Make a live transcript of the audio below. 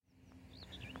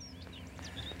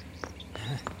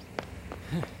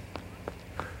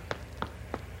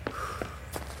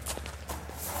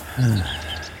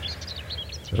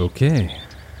Okay,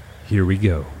 here we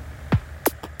go.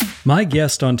 My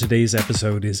guest on today's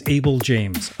episode is Abel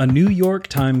James, a New York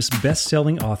Times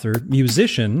best-selling author,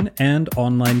 musician, and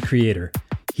online creator.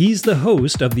 He's the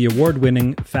host of the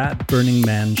award-winning Fat Burning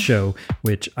Man show,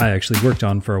 which I actually worked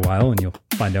on for a while, and you'll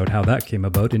find out how that came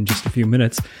about in just a few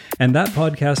minutes. And that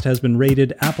podcast has been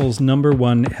rated Apple's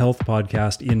 #1 health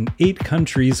podcast in 8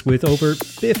 countries with over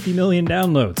 50 million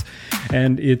downloads.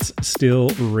 And it's still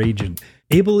raging.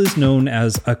 Abel is known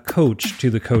as a coach to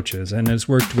the coaches and has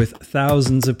worked with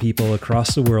thousands of people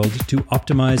across the world to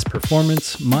optimize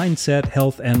performance, mindset,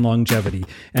 health, and longevity.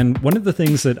 And one of the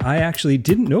things that I actually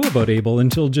didn't know about Abel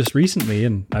until just recently,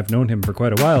 and I've known him for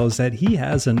quite a while, is that he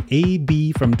has an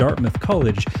AB from Dartmouth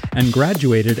College and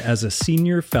graduated as a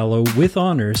senior fellow with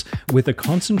honors with a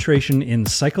concentration in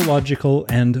psychological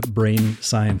and brain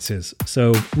sciences.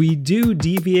 So we do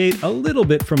deviate a little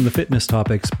bit from the fitness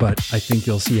topics, but I think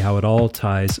you'll see how it all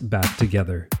ties back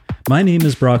together. My name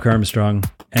is Brock Armstrong,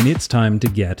 and it's time to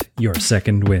get your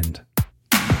second wind.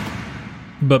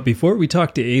 But before we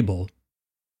talk to Abel,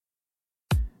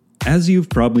 as you've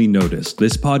probably noticed,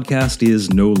 this podcast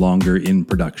is no longer in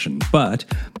production, but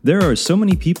there are so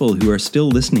many people who are still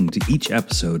listening to each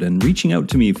episode and reaching out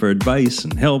to me for advice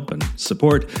and help and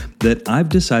support that I've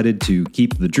decided to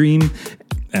keep the dream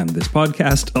and this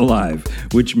podcast alive,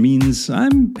 which means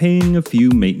I'm paying a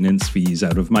few maintenance fees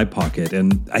out of my pocket.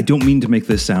 And I don't mean to make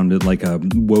this sound like a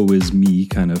woe is me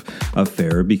kind of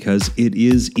affair, because it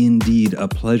is indeed a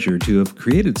pleasure to have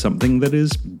created something that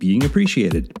is being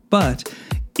appreciated. But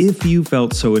if you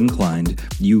felt so inclined,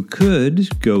 you could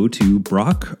go to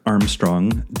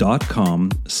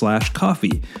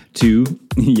brockarmstrong.com/coffee to,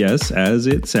 yes, as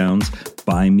it sounds,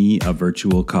 buy me a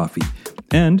virtual coffee.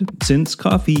 And since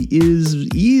coffee is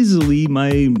easily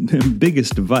my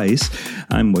biggest vice,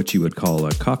 I'm what you would call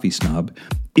a coffee snob.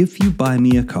 If you buy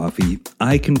me a coffee,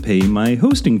 I can pay my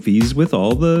hosting fees with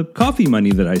all the coffee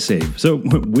money that I save. So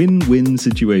win-win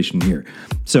situation here.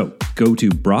 So go to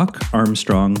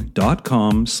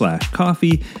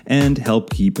brockarmstrong.com/coffee and help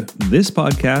keep this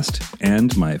podcast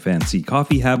and my fancy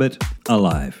coffee habit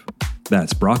alive.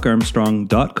 That's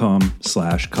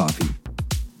brockarmstrong.com/coffee.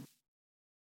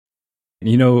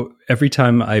 You know, every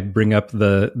time I bring up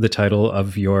the title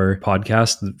of your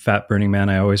podcast, Fat Burning Man,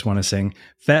 I always want to sing,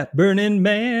 Fat Burning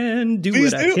Man,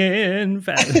 Please what I can,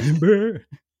 fat burn.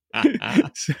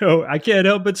 So I can't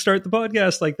help but start the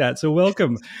podcast like that. So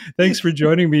welcome. Thanks for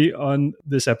joining me on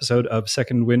this episode of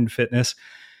Second Wind Fitness.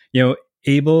 You know,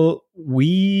 Abel,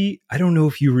 I don't know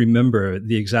if you remember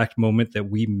the exact moment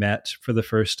that we met for the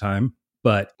first time,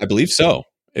 but I believe so.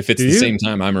 If it's the same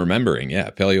time I'm remembering, yeah,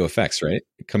 Paleo FX, right?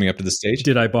 Coming up to the stage.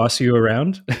 Did I boss you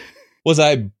around?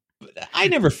 I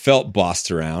never felt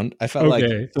bossed around. I felt like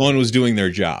someone was doing their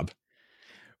job.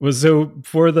 Well, so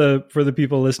for the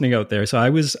people listening out there, so I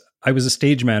was a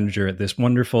stage manager at this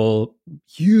wonderful,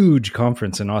 huge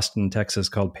conference in Austin, Texas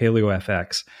called Paleo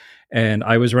FX, and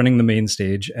I was running the main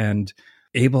stage. And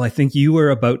Abel, I think you were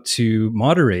about to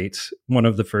moderate one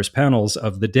of the first panels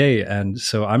of the day. And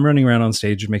so I'm running around on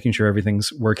stage, making sure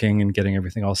everything's working and getting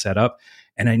everything all set up.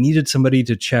 And I needed somebody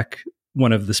to check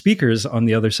one of the speakers on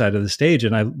the other side of the stage.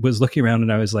 And I was looking around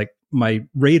and I was like, my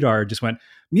radar just went,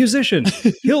 musician,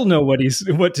 he'll know what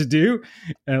to do.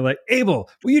 And I'm like, Abel,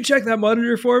 will you check that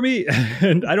monitor for me?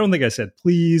 And I don't think I said,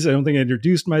 please. I don't think I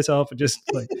introduced myself. I just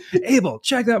like, Abel,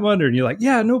 check that monitor. And you're like,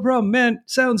 yeah, no problem, man.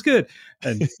 Sounds good.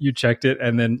 And you checked it.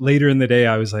 And then later in the day,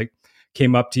 I was like,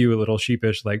 came up to you a little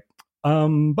sheepish, like,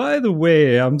 by the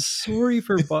way, I'm sorry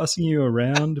for bossing you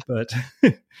around, but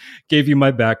gave you my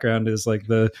background as like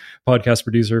the podcast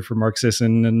producer for Mark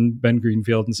Sisson and Ben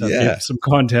Greenfield and stuff. Yeah. Gave some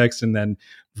context. And then,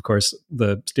 of course,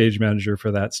 the stage manager for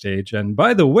that stage. And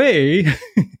by the way,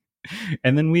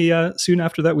 and then we, soon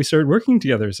after that, we started working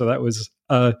together. So that was,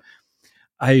 I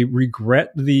regret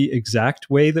the exact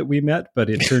way that we met, but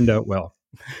it turned out well.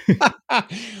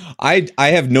 I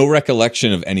have no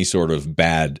recollection of any sort of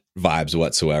bad vibes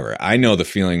whatsoever. I know the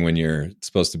feeling when you're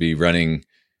supposed to be running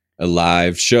a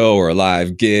live show or a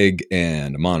live gig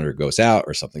and a monitor goes out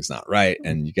or something's not right,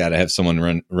 and you got to have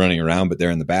someone running around, but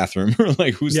they're in the bathroom.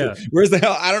 Like, where's the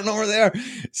hell? I don't know where they are.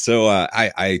 So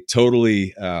I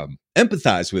totally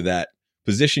empathize with that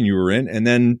position you were in. And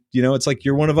then, you know, it's like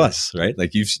you're one of us, right?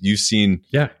 Like you've seen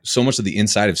so much of the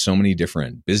inside of so many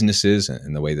different businesses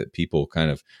and the way that people kind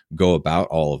of go about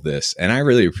all of this. And I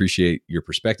really appreciate your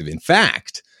perspective. In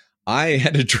fact, I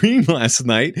had a dream last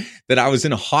night that I was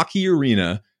in a hockey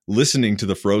arena listening to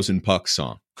the Frozen Puck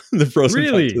song, the Frozen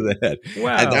Puck to the Head.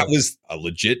 Wow. And that was a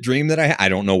legit dream that I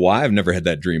don't know why. I've never had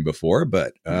that dream before,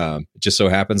 but it just so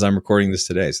happens I'm recording this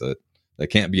today. So That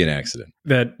can't be an accident.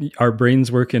 That our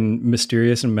brains work in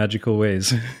mysterious and magical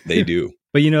ways. They do.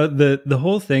 But the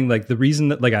whole thing, like the reason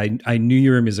that like I knew you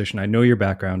were a musician, I know your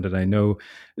background, and I know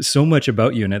so much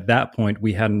about you. And at that point,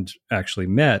 we hadn't actually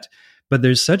met. But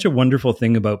there's such a wonderful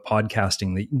thing about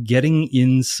podcasting, that getting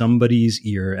in somebody's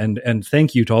ear, and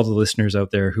thank you to all the listeners out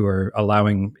there who are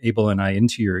allowing Abel and I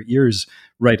into your ears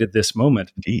right at this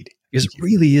moment. Indeed. Because it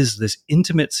really is this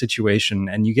intimate situation,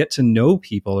 and you get to know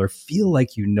people or feel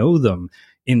like you know them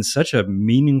in such a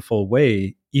meaningful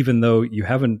way, even though you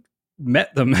haven't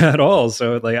met them at all.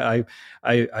 So like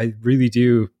I really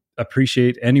do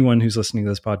appreciate anyone who's listening to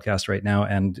this podcast right now,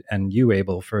 and you,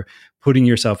 Abel, for putting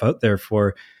yourself out there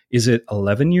for, is it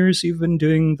 11 years you've been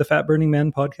doing the Fat Burning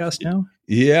Man podcast now?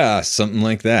 Yeah, something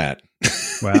like that.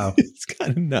 Wow. It's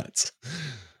kind of nuts.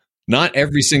 Not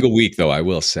every single week, though, I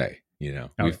will say.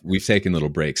 We've taken little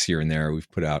breaks here and there. We've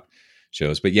put out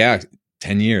shows. But yeah,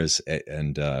 10 years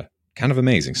and kind of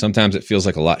amazing. Sometimes it feels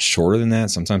like a lot shorter than that.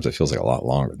 Sometimes it feels like a lot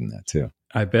longer than that, too.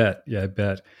 I bet. Yeah, I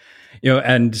bet.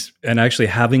 And actually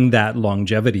having that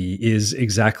longevity is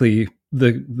exactly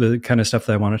the kind of stuff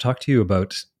that I want to talk to you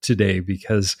about today,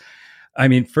 because I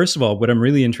mean, first of all, what I'm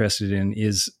really interested in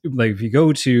is, like, if you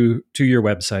go to your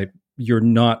website, you're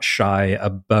not shy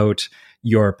about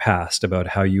your past, about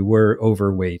how you were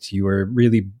overweight. You were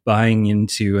really buying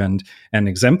into and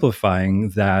exemplifying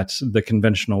that the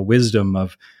conventional wisdom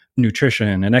of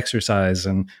nutrition and exercise,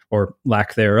 and or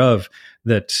lack thereof,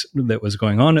 that was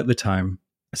going on at the time.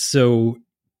 So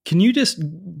can you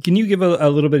give a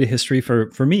little bit of history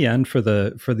for me and for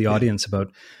the audience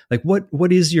about, like,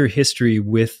 what is your history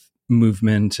with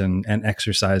movement and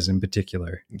exercise in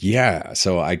particular? Yeah.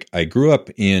 So I grew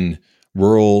up in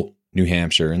rural New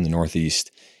Hampshire in the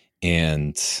Northeast,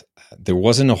 and there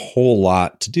wasn't a whole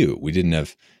lot to do. We didn't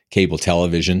have cable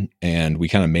television, and we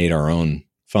kind of made our own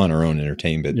fun, our own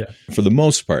entertainment for the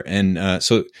most part. And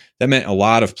so that meant a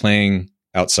lot of playing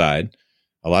outside,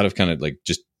 a lot of kind of like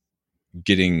just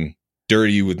getting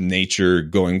dirty with nature,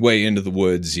 going way into the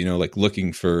woods, like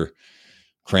looking for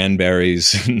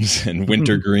cranberries and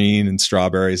wintergreen and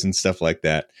strawberries and stuff like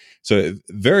that. So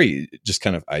very just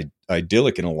kind of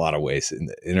idyllic in a lot of ways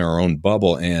in our own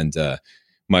bubble. And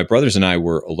my brothers and I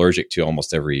were allergic to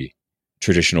almost every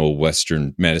traditional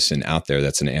Western medicine out there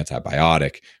that's an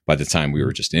antibiotic. By the time we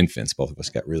were just infants, both of us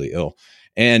got really ill.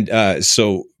 And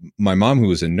so my mom, who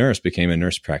was a nurse, became a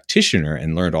nurse practitioner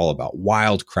and learned all about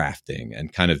wildcrafting,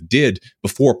 and kind of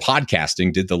before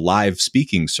podcasting, did the live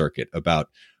speaking circuit about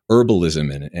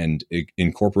herbalism and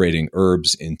incorporating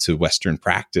herbs into Western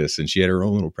practice. And she had her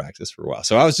own little practice for a while.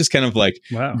 So I was just kind of like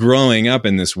growing up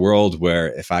in this world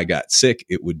where if I got sick,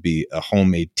 it would be a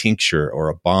homemade tincture or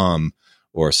a balm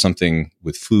or something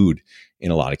with food in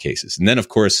a lot of cases. And then, of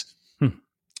course,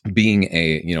 being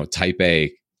a, type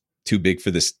A, too big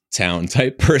for this town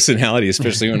type personality,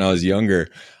 especially when I was younger,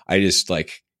 I just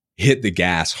like hit the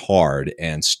gas hard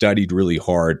and studied really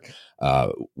hard,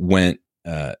 went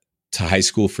to high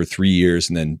school for 3 years,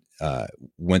 and then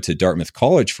went to Dartmouth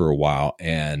College for a while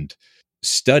and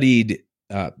studied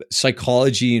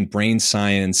psychology and brain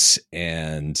science,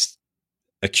 and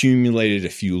accumulated a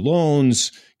few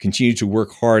loans, continued to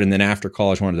work hard. And then after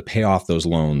college, wanted to pay off those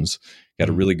loans, got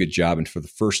a really good job. And for the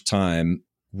first time,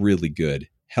 really good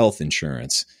health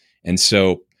insurance. And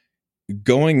so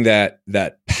going that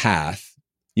path,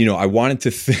 I wanted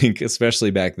to think,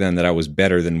 especially back then, that I was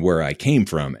better than where I came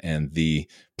from and the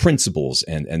principles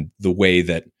and the way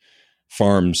that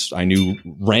farms I knew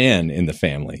ran in the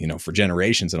family, for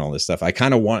generations and all this stuff. I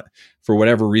kind of for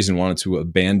whatever reason, wanted to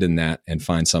abandon that and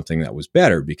find something that was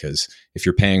better, because if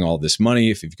you're paying all this money,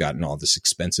 if you've gotten all this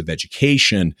expensive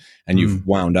education and you've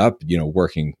wound up,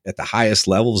 working at the highest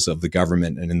levels of the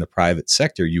government and in the private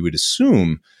sector, you would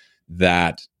assume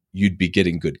that you'd be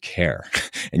getting good care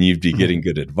and you'd be getting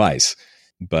good advice.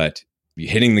 But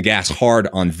hitting the gas hard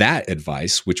on that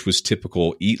advice, which was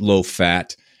typical: eat low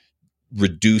fat,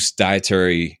 reduce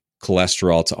dietary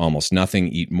cholesterol to almost nothing,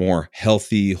 eat more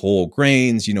healthy whole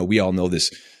grains. We all know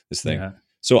this thing. Yeah.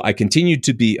 So I continued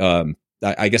to be,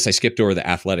 I guess I skipped over the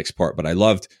athletics part, but I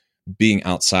loved being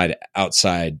outside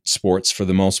sports for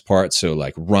the most part. So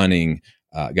like running,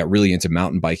 got really into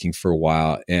mountain biking for a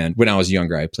while. And when I was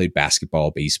younger, I played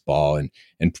basketball, baseball,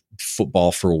 and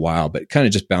football for a while, but kind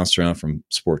of just bounced around from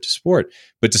sport to sport.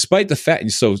 But despite the fact,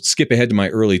 so skip ahead to my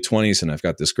early 20s, and I've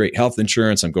got this great health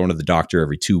insurance. I'm going to the doctor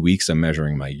every 2 weeks. I'm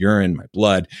measuring my urine, my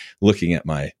blood, looking at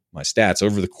my stats.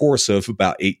 Over the course of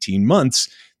about 18 months,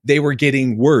 they were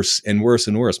getting worse and worse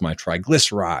and worse. My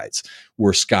triglycerides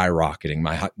were skyrocketing.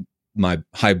 My my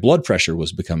high blood pressure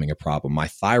was becoming a problem. My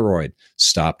thyroid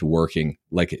stopped working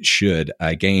like it should.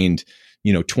 I gained,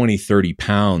 20, 30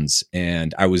 pounds,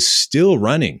 and I was still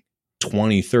running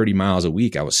 20, 30 miles a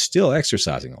week. I was still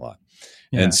exercising a lot.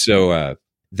 Yeah. And so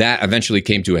that eventually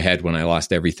came to a head when I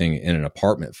lost everything in an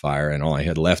apartment fire, and all I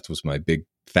had left was my big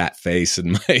fat face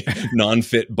and my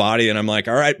non-fit body. And I'm like,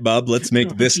 all right, bub, let's make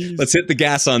let's hit the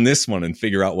gas on this one and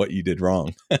figure out what you did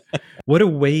wrong. What a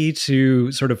way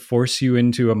to sort of force you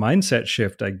into a mindset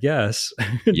shift, I guess,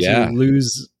 to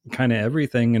lose kind of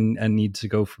everything and need to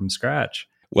go from scratch.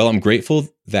 Well, I'm grateful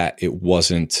that it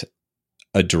wasn't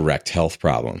a direct health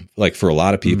problem. Like for a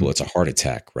lot of people, it's a heart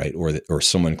attack, right? Or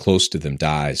someone close to them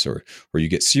dies, or you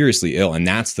get seriously ill. And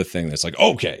that's the thing that's like,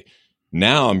 okay,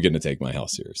 now I'm going to take my health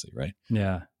seriously, right?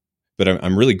 Yeah. But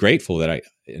I'm really grateful that I,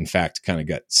 in fact, kind of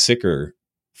got sicker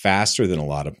faster than a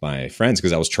lot of my friends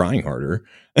because I was trying harder,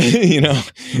 and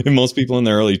most people in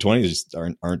their early 20s just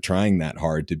aren't trying that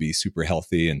hard to be super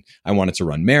healthy. And I wanted to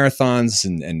run marathons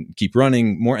and keep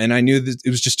running more. And I knew that it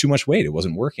was just too much weight. It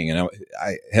wasn't working. And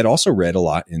I had also read a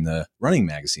lot in the running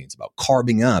magazines about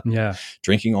carbing up,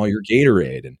 drinking all your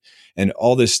Gatorade and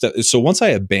all this stuff. So once I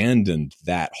abandoned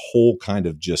that whole kind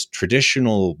of just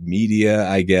traditional media,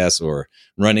 I guess, or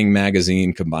running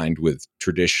magazine combined with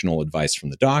traditional advice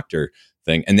from the doctor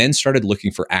thing, and then started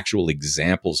looking for actual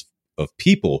examples of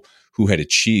people who had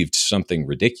achieved something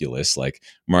ridiculous. Like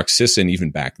Mark Sisson,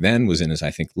 even back then, was in his, I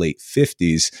think, late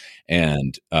 50s.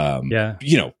 And,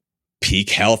 peak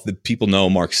health. That people know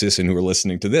Mark Sisson who are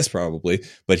listening to this probably,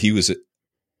 but he was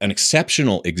an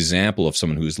exceptional example of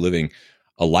someone who was living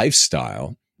a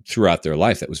lifestyle throughout their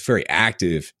life that was very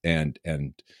active and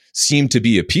seemed to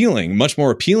be appealing, much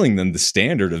more appealing than the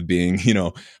standard of being,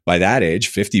 by that age,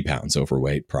 50 pounds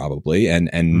overweight probably, and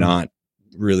not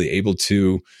really able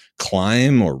to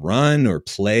climb or run or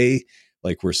play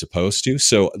like we're supposed to.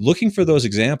 So looking for those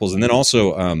examples. And then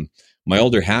also my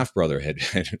older half brother had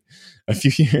a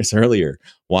few years earlier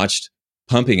watched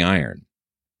Pumping Iron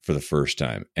for the first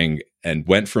time and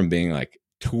went from being like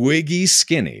twiggy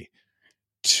skinny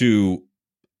to,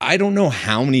 I don't know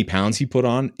how many pounds he put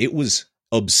on. It was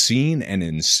obscene and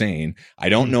insane. I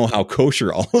don't know how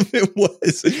kosher all of it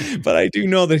was, but I do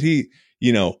know that he,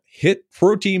 hit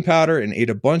protein powder and ate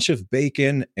a bunch of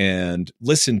bacon and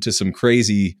listened to some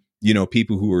crazy,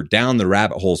 people who were down the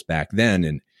rabbit holes back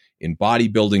then in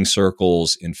bodybuilding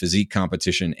circles, in physique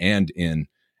competition, and in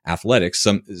athletics,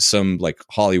 some like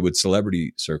Hollywood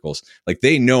celebrity circles. Like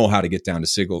they know how to get down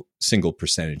to single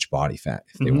percentage body fat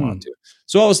if they want to.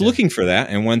 So I was looking for that.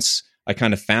 And once I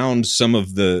kind of found some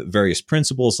of the various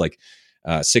principles like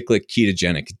cyclic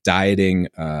ketogenic dieting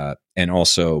and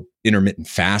also intermittent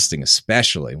fasting,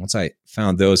 especially once I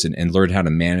found those and learned how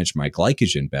to manage my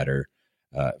glycogen better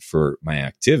for my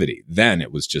activity, then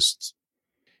it was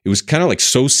kind of like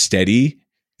so steady,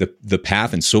 the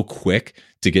path, and so quick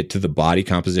to get to the body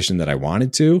composition that I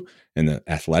wanted to and the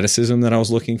athleticism that I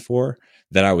was looking for,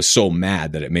 that I was so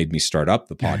mad that it made me start up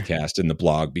the podcast and the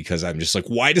blog, because I'm just like,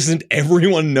 why doesn't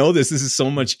everyone know this? This is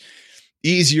so much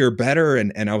easier, better.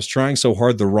 And I was trying so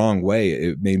hard the wrong way.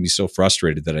 It made me so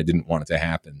frustrated that I didn't want it to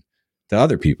happen to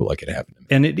other people like it happened to me.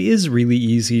 And it is really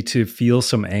easy to feel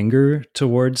some anger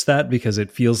towards that because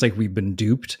it feels like we've been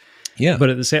duped. Yeah. But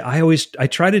at the same, I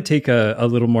try to take a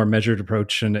little more measured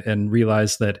approach and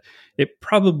realize that it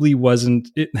probably wasn't.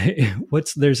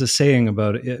 There's a saying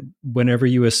about it, whenever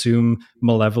you assume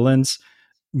malevolence,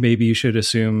 maybe you should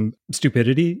assume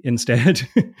stupidity instead.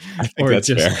 I think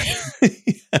that's fair.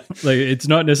 Like it's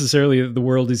not necessarily that the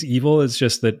world is evil. It's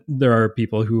just that there are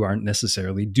people who aren't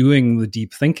necessarily doing the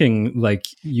deep thinking like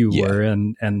you were,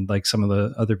 and like some of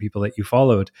the other people that you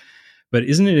followed. But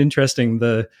isn't it interesting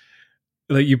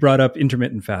like you brought up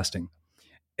intermittent fasting,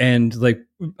 and like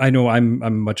I know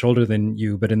I'm much older than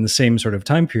you, but in the same sort of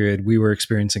time period, we were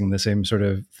experiencing the same sort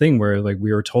of thing where like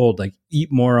we were told like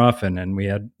eat more often, and we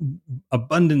had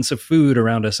abundance of food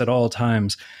around us at all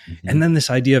times. Mm-hmm. And then this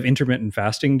idea of intermittent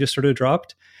fasting just sort of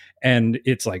dropped, and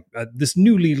it's like this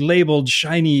newly labeled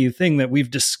shiny thing that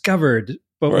we've discovered.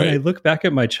 But when I look back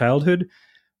at my childhood,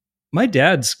 my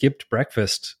dad skipped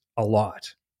breakfast a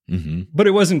lot. Mm-hmm. But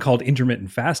it wasn't called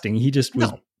intermittent fasting. He just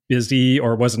was busy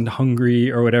or wasn't hungry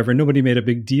or whatever. Nobody made a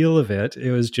big deal of it.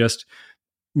 It was just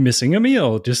missing a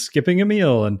meal, just skipping a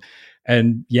meal.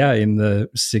 And yeah, in the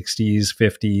 60s,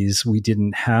 50s, we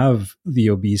didn't have the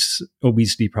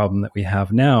obesity problem that we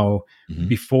have now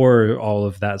before all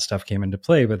of that stuff came into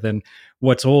play. But then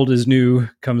what's old is new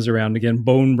comes around again.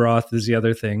 Bone broth is the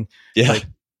other thing. Yeah. Like,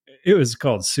 it was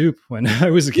called soup when I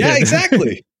was a kid. Yeah,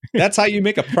 exactly. That's how you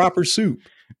make a proper soup.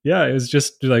 Yeah, it was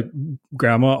just like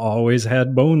grandma always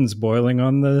had bones boiling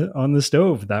on the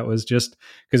stove. That was just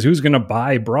because who's going to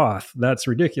buy broth? That's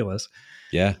ridiculous.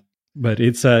 Yeah. But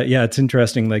it's it's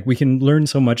interesting. Like we can learn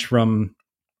so much from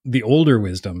the older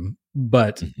wisdom,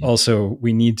 but also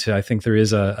we need to, I think there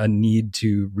is a need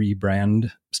to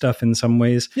rebrand stuff in some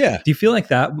ways. Yeah. Do you feel like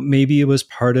that maybe it was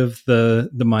part of the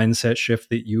mindset shift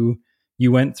that you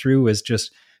went through, was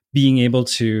just being able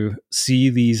to see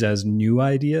these as new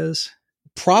ideas?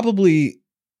 Probably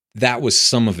that was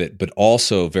some of it, but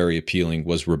also very appealing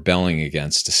was rebelling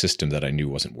against a system that I knew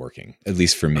wasn't working, at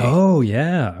least for me. Oh,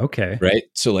 yeah. Okay. Right.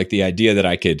 So like the idea that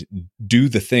I could do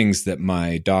the things that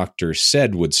my doctor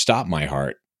said would stop my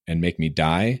heart and make me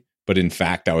die. But in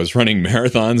fact, I was running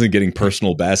marathons and getting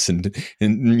personal bests and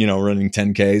running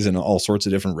 10Ks and all sorts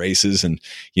of different races and,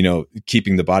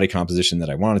 keeping the body composition that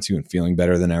I wanted to and feeling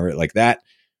better than ever. Like that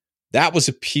was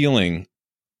appealing.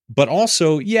 But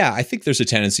also, yeah, I think there's a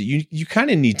tendency you kind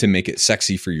of need to make it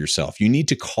sexy for yourself. You need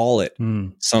to call it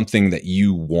something that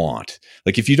you want.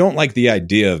 Like if you don't like the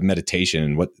idea of meditation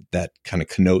and what that kind of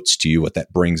connotes to you, what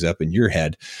that brings up in your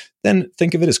head, then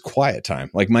think of it as quiet time.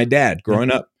 Like my dad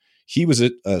growing up, he was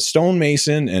a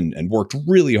stonemason and worked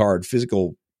really hard,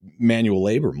 physical manual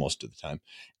labor most of the time.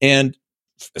 And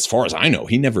as far as I know,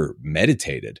 he never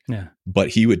meditated, but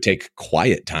he would take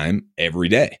quiet time every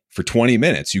day for 20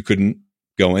 minutes. You couldn't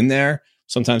go in there.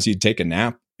 Sometimes he'd take a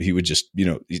nap. He would just,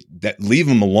 leave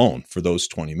him alone for those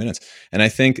 20 minutes. And I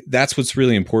think that's what's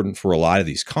really important for a lot of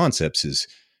these concepts is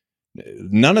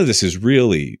none of this is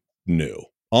really new.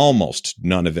 Almost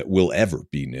none of it will ever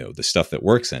be new, the stuff that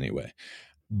works anyway.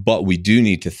 But we do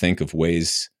need to think of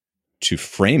ways to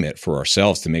frame it for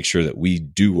ourselves to make sure that we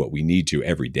do what we need to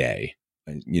every day,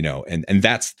 and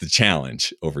that's the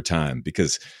challenge over time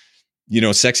because,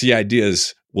 sexy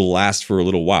ideas will last for a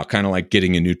little while, kind of like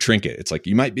getting a new trinket. It's like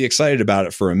you might be excited about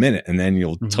it for a minute and then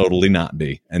you'll totally not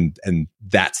be. And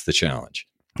that's the challenge.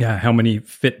 Yeah. How many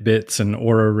Fitbits and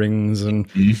Oura rings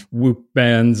and Whoop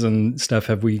bands and stuff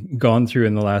have we gone through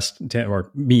in the last 10,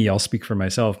 or me, I'll speak for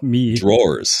myself.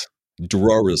 Drawers.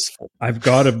 I've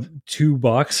got 2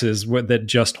 boxes that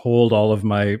just hold all of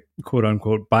my quote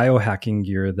unquote biohacking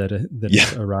gear that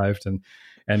has arrived. And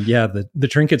yeah, the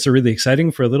trinkets are really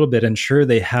exciting for a little bit. And sure,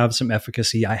 they have some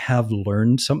efficacy. I have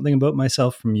learned something about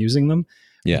myself from using them,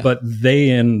 but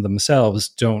they in themselves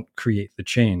don't create the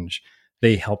change.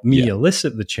 They help me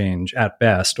elicit the change at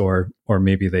best, or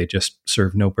maybe they just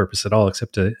serve no purpose at all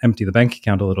except to empty the bank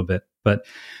account a little bit. But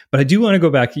I do want to go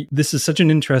back. This is such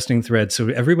an interesting thread. So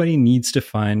everybody needs to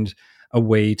find a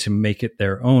way to make it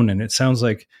their own. And it sounds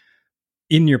like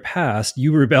in your past,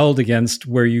 you rebelled against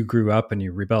where you grew up and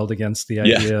you rebelled against the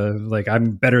idea of like,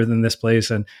 I'm better than this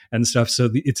place and stuff. So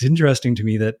it's interesting to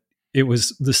me that it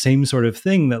was the same sort of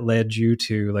thing that led you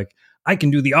to like, I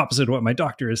can do the opposite of what my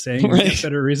doctor is saying and get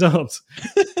better results.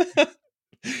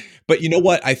 But you know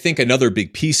what? I think another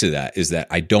big piece of that is that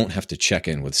I don't have to check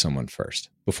in with someone first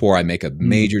before I make a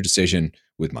major decision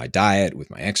with my diet, with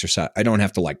my exercise. I don't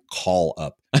have to like call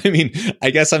up. I mean, I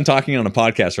guess I'm talking on a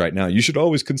podcast right now. You should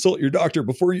always consult your doctor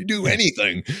before you do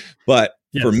anything. But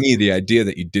for me, the idea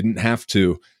that you didn't have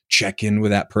to check in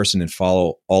with that person and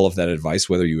follow all of that advice,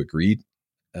 whether you agreed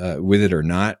with it or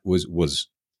not, was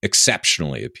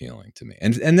exceptionally appealing to me.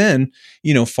 And then,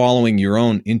 following your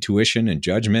own intuition and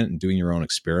judgment and doing your own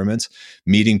experiments,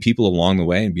 meeting people along the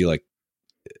way and be like,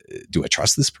 do I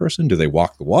trust this person? Do they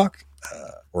walk the walk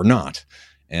or not?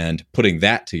 And putting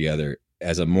that together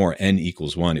as a more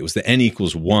N=1. It was the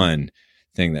N=1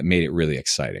 thing that made it really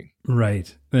exciting.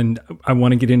 Right. And I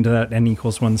want to get into that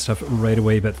N=1 stuff right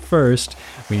away. But first,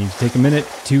 we need to take a minute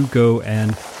to go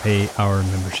and pay our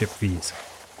membership fees.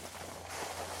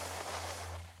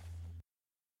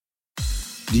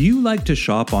 Do you like to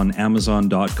shop on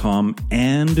Amazon.com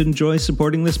and enjoy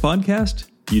supporting this podcast?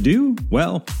 You do?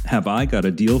 Well, have I got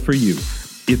a deal for you.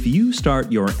 If you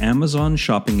start your Amazon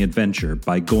shopping adventure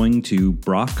by going to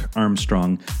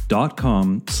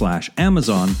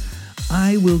brockarmstrong.com/Amazon,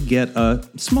 I will get a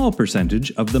small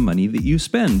percentage of the money that you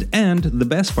spend. And the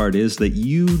best part is that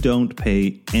you don't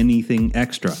pay anything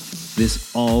extra.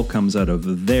 This all comes out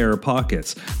of their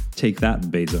pockets. Take that,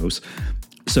 Bezos.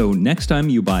 So next time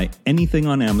you buy anything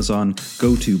on Amazon,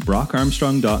 go to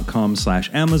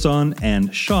brockarmstrong.com/Amazon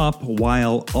and shop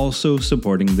while also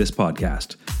supporting this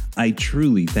podcast. I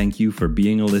truly thank you for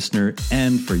being a listener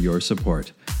and for your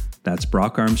support. That's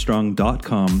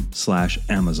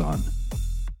brockarmstrong.com/Amazon.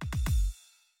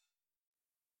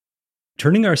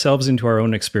 Turning ourselves into our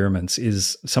own experiments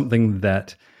is something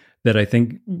that I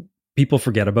think people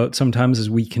forget about sometimes is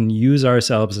we can use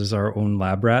ourselves as our own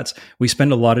lab rats. We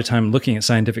spend a lot of time looking at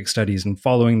scientific studies and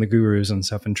following the gurus and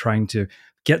stuff and trying to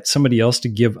get somebody else to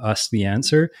give us the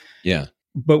answer. Yeah.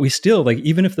 But we still, like,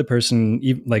 even if the person,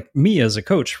 like me as a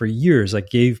coach for years, I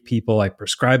gave people, I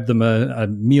prescribed them a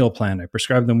meal plan, I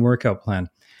prescribed them a workout plan.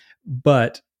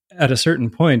 But at a certain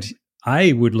point,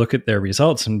 I would look at their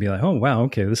results and be like, oh, wow,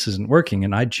 okay, this isn't working.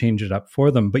 And I'd change it up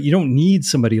for them. But you don't need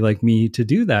somebody like me to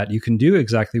do that. You can do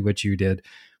exactly what you did,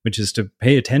 which is to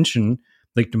pay attention,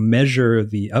 like to measure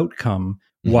the outcome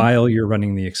while you're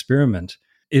running the experiment.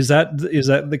 Is that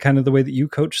the kind of the way that you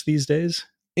coach these days?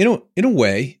 In a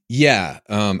way, yeah.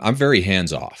 I'm very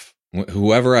hands off.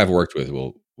 Whoever I've worked with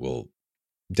will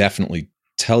definitely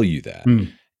tell you that.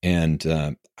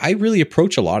 And I really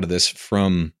approach a lot of this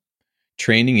from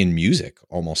training in music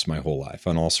almost my whole life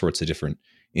on all sorts of different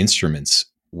instruments,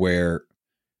 where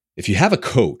if you have a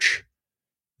coach,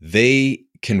 they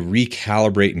can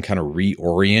recalibrate and kind of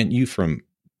reorient you from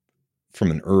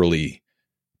an early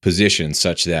position,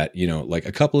 such that, like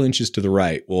a couple inches to the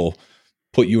right will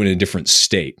put you in a different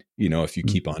state. If you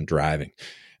keep on driving,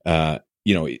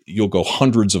 you'll go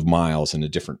hundreds of miles in a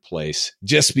different place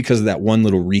just because of that one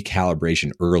little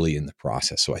recalibration early in the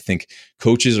process. So I think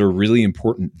coaches are really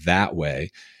important that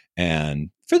way. And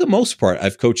for the most part,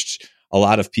 I've coached a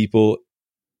lot of people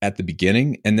at the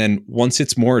beginning. And then once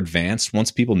it's more advanced,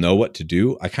 once people know what to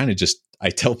do, I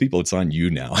tell people it's on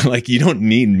you now. Like, you don't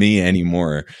need me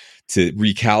anymore to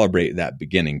recalibrate that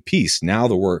beginning piece. Now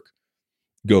the work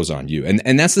goes on you.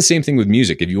 And that's the same thing with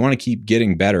music. If you want to keep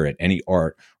getting better at any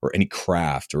art or any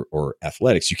craft or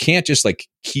athletics, you can't just like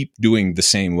keep doing the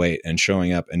same weight and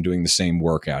showing up and doing the same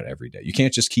workout every day. You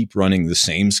can't just keep running the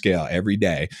same scale every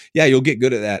day. Yeah, you'll get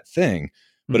good at that thing,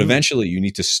 but eventually you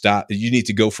need to stop. You need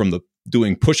to go from the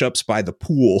doing push-ups by the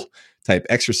pool type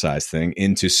exercise thing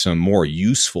into some more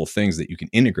useful things that you can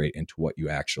integrate into what you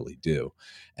actually do.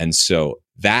 And so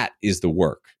that is the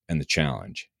work and the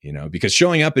challenge, because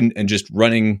showing up and just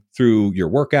running through your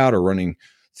workout or running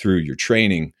through your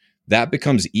training, that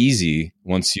becomes easy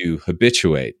once you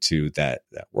habituate to that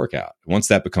workout. Once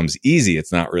that becomes easy,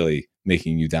 it's not really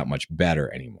making you that much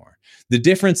better anymore. The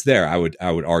difference there, I would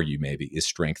argue maybe, is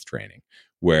strength training,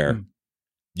 where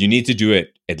you need to do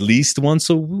it at least once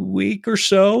a week or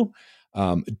so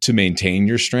to maintain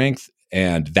your strength.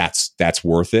 And that's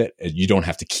worth it. You don't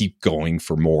have to keep going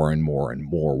for more and more and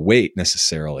more weight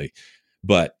necessarily.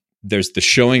 But there's the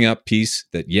showing up piece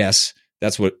that, yes,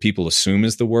 that's what people assume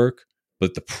is the work,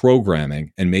 but the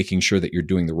programming and making sure that you're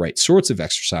doing the right sorts of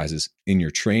exercises in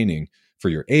your training for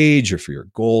your age or for your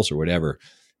goals or whatever,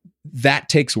 that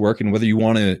takes work. And whether you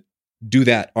want to do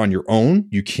that on your own,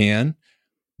 you can,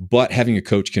 but having a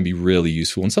coach can be really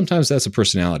useful. And sometimes that's a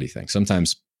personality thing.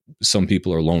 Sometimes some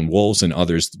people are lone wolves and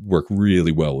others work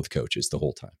really well with coaches the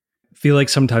whole time. I feel like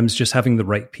sometimes just having the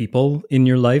right people in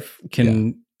your life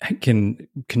can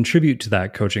contribute to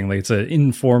that coaching. Like, it's an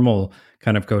informal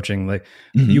kind of coaching. Like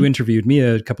you interviewed me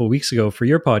a couple of weeks ago for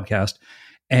your podcast.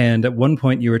 And at one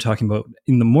point you were talking about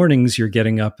in the mornings, you're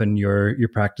getting up and you're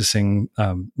practicing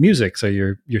music. So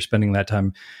you're spending that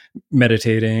time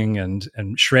meditating and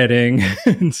shredding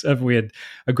and stuff. We had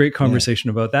a great conversation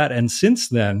about that. And since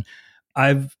then,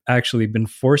 I've actually been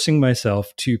forcing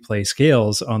myself to play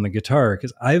scales on the guitar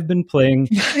because I've been playing.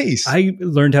 Nice. I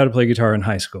learned how to play guitar in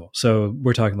high school. So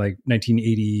we're talking like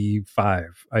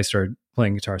 1985. I started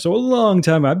playing guitar. So a long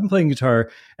time I've been playing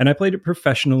guitar, and I played it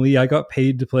professionally. I got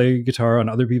paid to play guitar on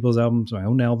other people's albums, my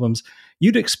own albums.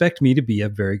 You'd expect me to be a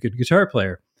very good guitar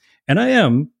player. And I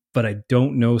am, but I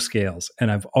don't know scales,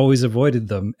 and I've always avoided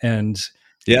them. And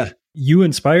you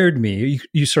inspired me.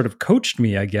 You sort of coached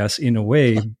me, I guess, in a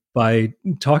way, by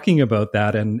talking about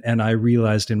that. And I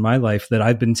realized in my life that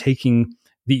I've been taking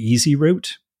the easy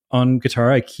route on guitar.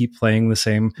 I keep playing the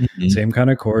same kind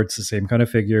of chords, the same kind of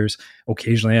figures.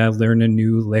 Occasionally I learn a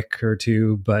new lick or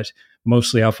two, but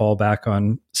mostly I'll fall back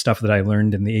on stuff that I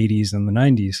learned in the 80s and the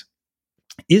 90s.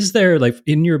 Is there, like,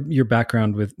 in your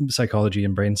background with psychology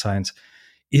and brain science,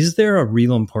 is there a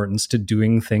real importance to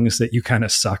doing things that you kind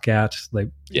of suck at? Like,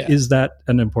 is that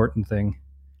an important thing?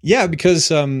 Yeah,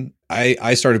 because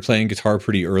I started playing guitar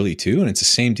pretty early too, and it's the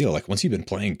same deal. Like, once you've been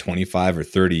playing 25 or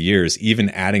 30 years, even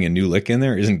adding a new lick in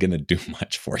there isn't going to do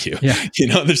much for you. Yeah.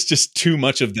 There's just too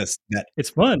much of this. It's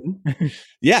fun.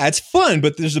 Yeah, it's fun,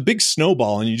 but there's a big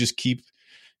snowball, and you just keep,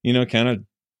 kind of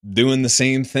doing the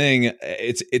same thing.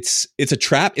 It's a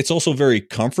trap. It's also very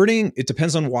comforting. It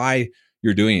depends on why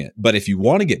you're doing it. But if you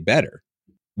want to get better,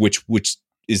 which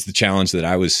is the challenge that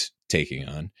I was taking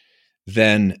on,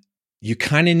 then you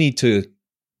kind of need to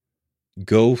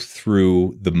go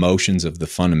through the motions of the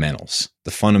fundamentals,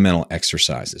 the fundamental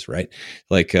exercises, right?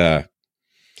 Like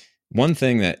one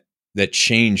thing that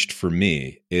changed for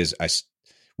me is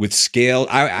with scale,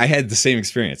 I had the same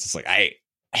experience. It's like I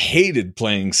hated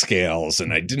playing scales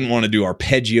and I didn't want to do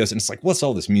arpeggios. And it's like, what's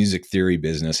all this music theory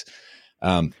business?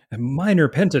 A minor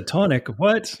pentatonic,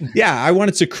 what? Yeah, I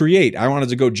wanted to create. I wanted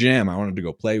to go jam. I wanted to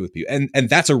go play with people. And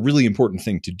that's a really important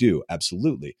thing to do,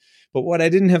 absolutely. But what I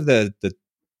didn't have the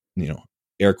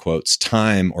air quotes,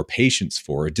 time or patience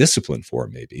for, or discipline for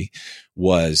maybe,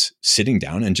 was sitting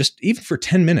down and just even for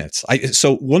 10 minutes.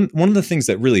 So one of the things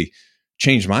that really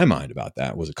changed my mind about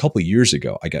that was a couple of years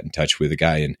ago, I got in touch with a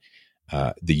guy in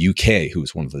the UK who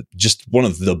was one of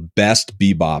the best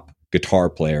bebop guitar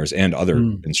players and other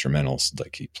instrumentals.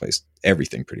 Like he plays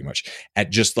everything pretty much at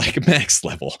just like max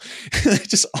level.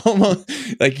 Just almost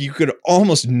like you could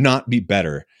almost not be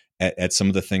better at some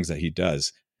of the things that he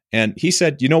does. And he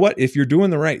said, you know what, if you're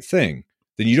doing the right thing,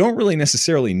 then you don't really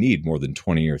necessarily need more than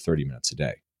 20 or 30 minutes a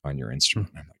day on your instrument.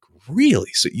 I'm like,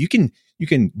 really? So you can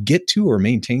get to or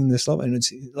maintain this level? And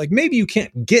it's like, maybe you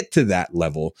can't get to that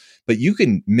level, but you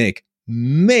can make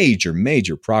major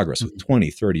progress with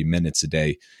 20, 30 minutes a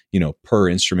day, per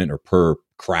instrument or per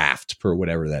craft, per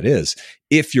whatever that is,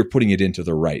 if you're putting it into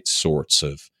the right sorts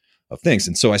of things.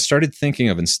 And so I started thinking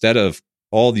of, instead of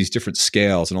all these different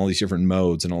scales and all these different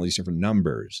modes and all these different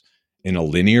numbers in a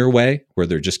linear way where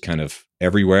they're just kind of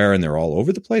everywhere and they're all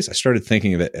over the place, I started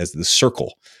thinking of it as the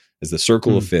circle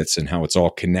of fifths, and how it's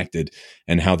all connected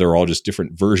and how they're all just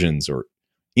different versions or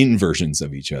inversions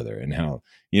of each other, and how,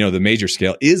 the major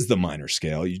scale is the minor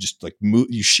scale. You just like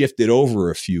you shift it over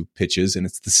a few pitches and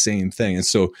it's the same thing. And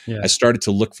so I started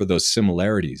to look for those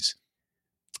similarities,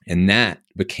 and that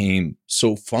became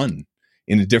so fun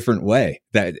in a different way,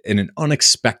 that in an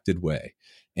unexpected way.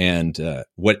 And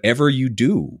whatever you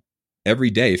do every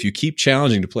day, if you keep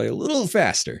challenging to play a little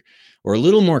faster or a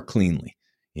little more cleanly,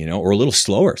 or a little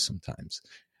slower sometimes,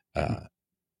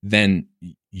 then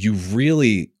you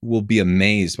really will be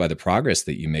amazed by the progress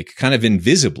that you make kind of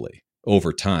invisibly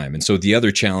over time. And so the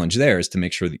other challenge there is to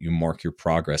make sure that you mark your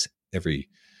progress every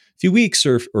few weeks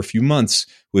or a few months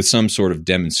with some sort of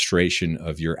demonstration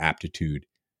of your aptitude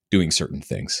doing certain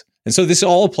things. And so this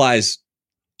all applies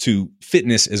to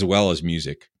fitness as well as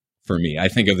music. For me, I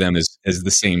think of them as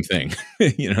the same thing,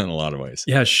 in a lot of ways.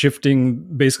 Yeah,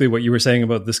 shifting basically what you were saying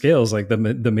about the scales, like the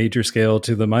major scale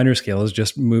to the minor scale, is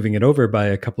just moving it over by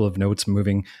a couple of notes,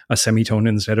 moving a semitone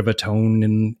instead of a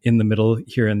tone in the middle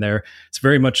here and there. It's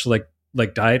very much like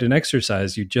diet and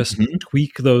exercise. You just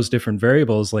tweak those different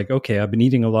variables. Like, okay, I've been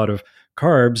eating a lot of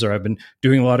carbs, or I've been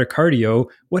doing a lot of cardio.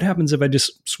 What happens if I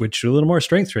just switch to a little more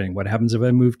strength training? What happens if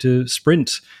I move to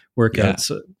sprint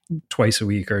workouts twice a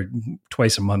week or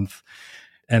twice a month?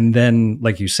 And then,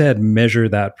 like you said, measure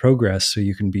that progress so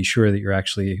you can be sure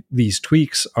that these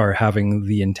tweaks are having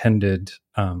the intended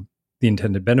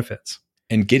benefits.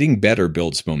 And getting better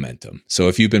builds momentum. So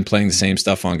if you've been playing the same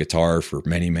stuff on guitar for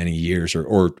many, many years,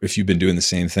 or if you've been doing the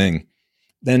same thing,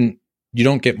 then you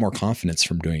don't get more confidence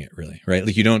from doing it, really, right?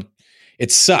 Like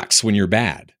it sucks when you're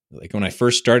bad. Like when I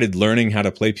first started learning how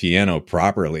to play piano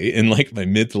properly in like my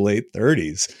mid to late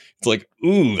 30s, it's like,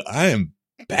 ooh, I am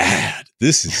bad.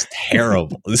 This is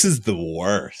terrible. This is the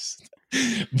worst.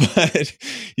 But,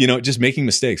 just making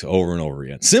mistakes over and over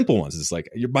again. Simple ones. It's like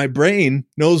my brain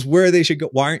knows where they should go.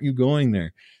 Why aren't you going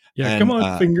there? Yeah, come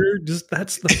on, finger.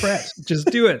 That's the fret. Just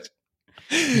do it.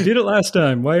 You did it last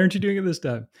time. Why aren't you doing it this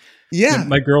time? Yeah.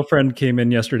 My girlfriend came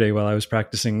in yesterday while I was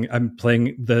practicing. I'm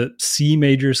playing the C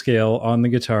major scale on the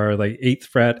guitar, like 8th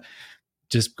fret,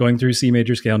 just going through C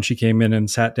major scale. And she came in and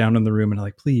sat down in the room and I'm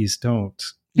like, please don't.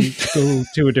 You go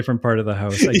to a different part of the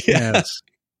house.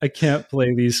 I can't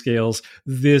play these scales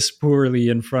this poorly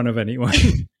in front of anyone.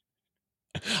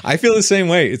 I feel the same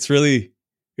way. It's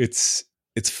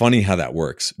funny how that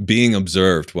works. Being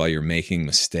observed while you're making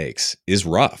mistakes is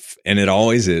rough, and it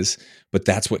always is, but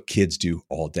that's what kids do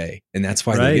all day. And that's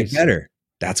why they get better.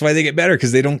 That's why they get better,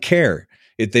 because they don't care.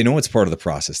 They know it's part of the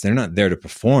process. They're not there to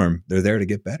perform. They're there to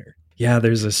get better. Yeah,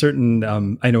 there's a certain,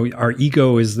 I know our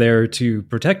ego is there to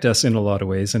protect us in a lot of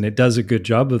ways, and it does a good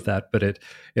job of that, but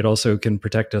it also can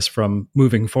protect us from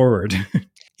moving forward.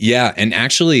 Yeah, and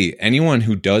actually anyone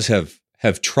who does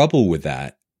have trouble with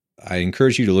that, I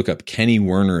encourage you to look up Kenny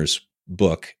Werner's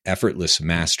book, Effortless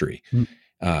Mastery.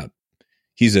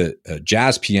 He's a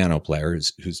jazz piano player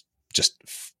who's just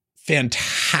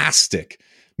fantastic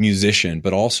musician,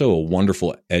 but also a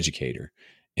wonderful educator.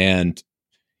 And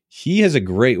he has a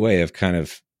great way of kind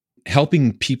of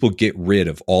helping people get rid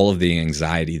of all of the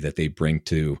anxiety that they bring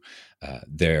to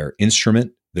their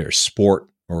instrument, their sport,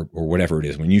 or whatever it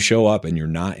is, when you show up and you're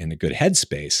not in a good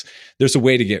headspace, there's a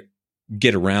way to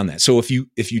get around that. So if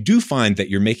you do find that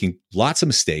you're making lots of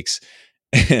mistakes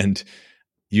and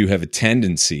you have a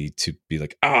tendency to be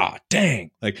like,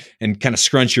 dang, like, and kind of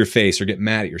scrunch your face or get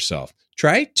mad at yourself,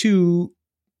 try to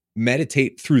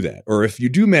meditate through that. Or if you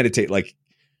do meditate, like,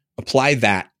 apply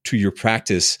that to your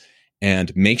practice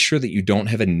and make sure that you don't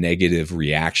have a negative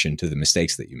reaction to the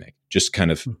mistakes that you make. Just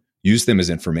kind of use them as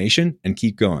information and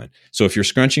keep going. So if you're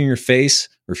scrunching your face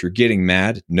or if you're getting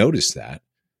mad, notice that,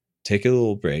 take a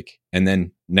little break. And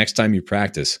then next time you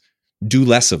practice, do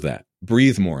less of that.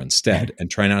 Breathe more instead and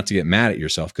try not to get mad at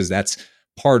yourself, because that's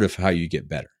part of how you get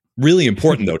better. Really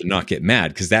important, though, to not get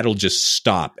mad, because that'll just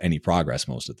stop any progress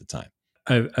most of the time.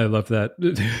 I love that.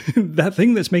 That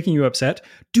thing that's making you upset,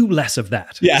 do less of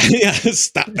that. Yeah,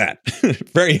 stop that.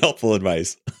 Very helpful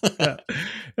advice. Yeah.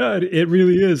 It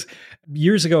really is.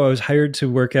 Years ago, I was hired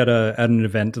to work at an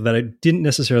event that I didn't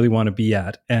necessarily want to be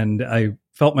at, and I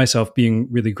felt myself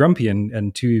being really grumpy.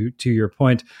 And to your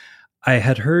point, I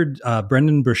had heard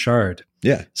Brendan Burchard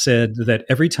said that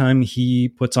every time he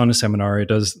puts on a seminar, he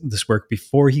does this work,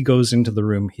 before he goes into the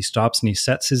room, he stops and he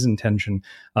sets his intention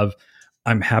of,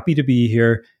 I'm happy to be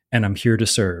here and I'm here to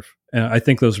serve. And I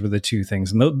think those were the two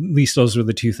things. And at least those were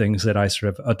the two things that I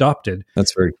sort of adopted.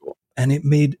 That's very cool. And it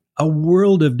made a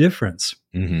world of difference.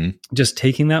 Mm-hmm. Just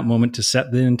taking that moment to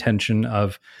set the intention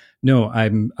of, no,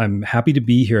 I'm happy to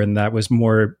be here. And that was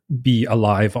more be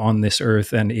alive on this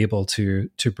earth and able to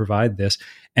provide this.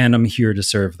 And I'm here to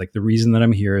serve. Like, the reason that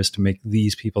I'm here is to make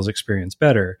these people's experience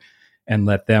better and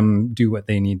let them do what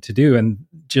they need to do. And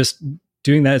just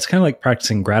doing that, it's kind of like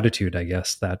practicing gratitude, I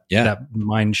guess, that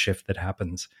mind shift that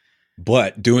happens.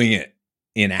 But doing it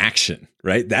in action,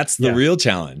 right? That's the real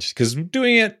challenge. Because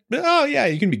doing it,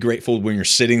 you can be grateful when you're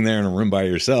sitting there in a room by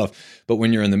yourself. But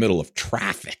when you're in the middle of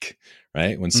traffic,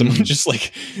 right? When someone just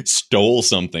like stole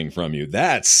something from you,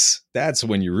 that's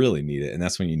when you really need it. And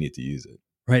that's when you need to use it.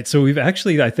 Right. So we've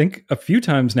actually, I think a few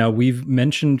times now, we've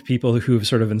mentioned people who have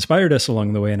sort of inspired us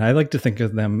along the way. And I like to think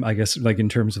of them, I guess, like in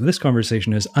terms of this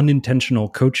conversation, as unintentional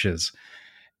coaches.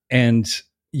 And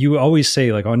you always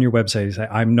say, like on your website, you say,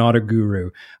 I'm not a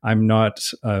guru. I'm not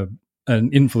an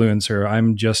influencer.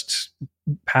 I'm just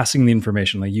passing the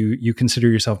information. Like you consider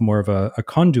yourself more of a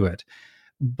conduit.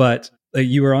 But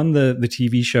you were on the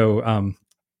TV show,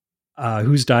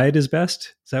 Whose Diet is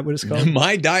Best? Is that what it's called?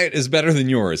 My diet is better than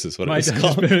yours is what it's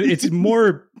called. It's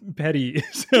more petty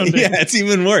sounding. Yeah, it's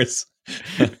even worse.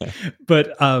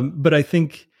 But I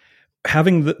think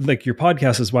having your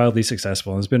podcast is wildly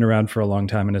successful and has been around for a long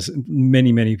time, and as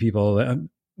many people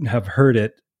have heard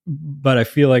it. But I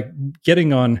feel like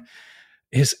getting on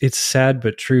it's sad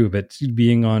but true. But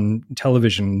being on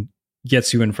television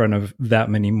gets you in front of that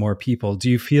many more people. Do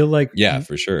you feel like? Yeah,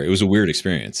 for sure. It was a weird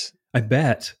experience. I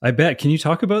bet. Can you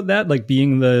talk about that? Like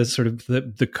being the sort of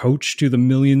the coach to the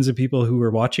millions of people who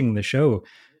were watching the show.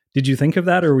 Did you think of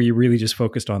that, or were you really just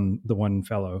focused on the one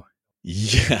fellow?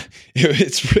 Yeah,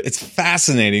 it's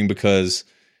fascinating because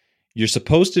you're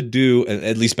supposed to do,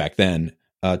 at least back then,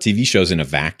 TV shows in a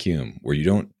vacuum where you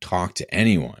don't talk to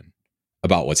anyone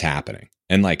about what's happening.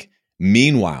 And like,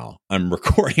 meanwhile, I'm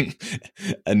recording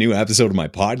a new episode of my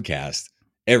podcast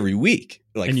every week,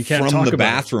 like, and you can't from the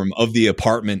bathroom of the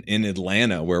apartment in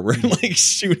Atlanta where we're like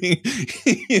shooting,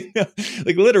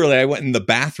 like literally I went in the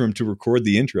bathroom to record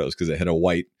the intros because it had a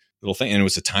white little thing and it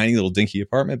was a tiny little dinky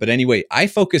apartment. But anyway, I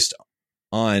focused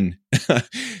on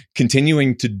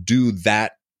continuing to do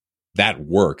that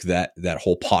work, that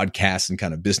whole podcast and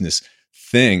kind of business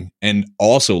thing, and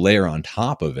also layer on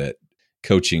top of it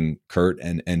coaching Kurt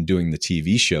and doing the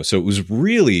TV show. So it was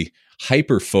really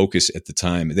hyper focus at the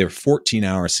time. They were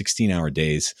 14-hour, 16-hour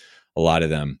days, a lot of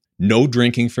them. No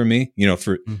drinking for me.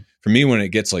 For me, when it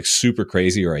gets like super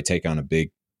crazy or I take on a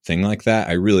big thing like that,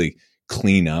 I really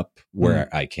clean up where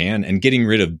I can. And getting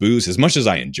rid of booze, as much as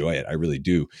I enjoy it, I really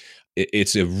do.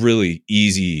 It's a really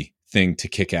easy thing to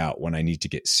kick out when I need to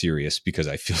get serious because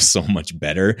I feel so much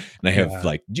better. And I have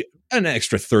like an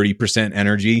extra 30%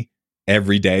 energy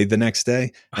every day the next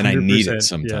day, and I need it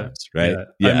sometimes, right?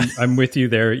 Yeah. I'm with you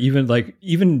there.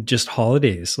 Even just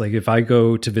holidays. Like if I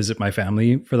go to visit my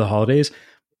family for the holidays,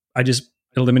 I just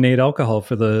eliminate alcohol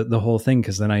for the whole thing,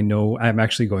 because then I know I'm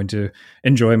actually going to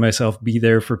enjoy myself, be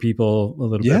there for people a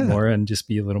little bit more, and just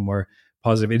be a little more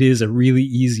positive. It is a really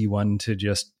easy one to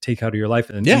just take out of your life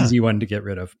and an easy one to get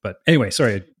rid of. But anyway,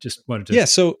 sorry, I just wanted to. Yeah.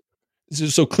 So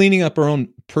cleaning up our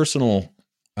own personal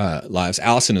lives,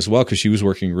 Allison as well, because she was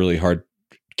working really hard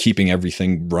keeping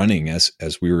everything running as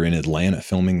we were in Atlanta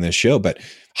filming this show, but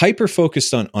hyper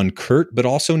focused on Kurt, but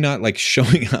also not like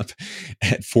showing up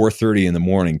at 4:30 in the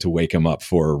morning to wake him up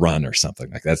for a run or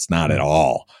something. Like that's not at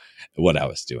all what I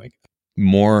was doing.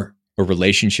 More a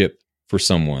relationship for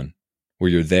someone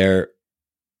where you're there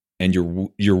and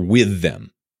you're with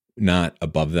them, not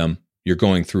above them. You're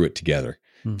going through it together.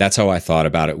 That's how I thought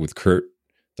about it with Kurt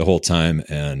the whole time.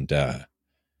 And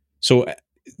so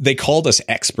they called us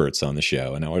experts on the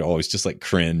show, and I would always just like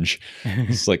cringe.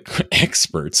 It's like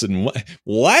experts and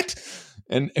what?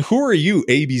 And who are you,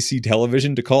 ABC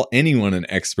Television, to call anyone an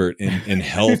expert in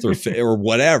health or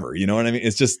whatever? You know what I mean?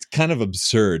 It's just kind of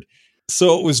absurd.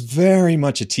 So it was very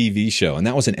much a TV show, and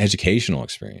that was an educational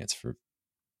experience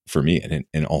for me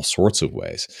in all sorts of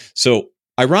ways. So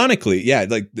ironically, yeah,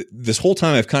 like this whole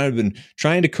time I've kind of been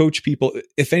trying to coach people,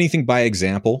 if anything, by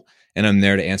example. And I'm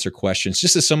there to answer questions,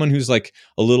 just as someone who's like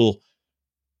a little,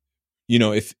 you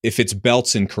know, if it's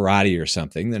belts in karate or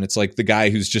something, then it's like the guy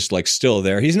who's just like still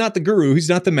there. He's not the guru, he's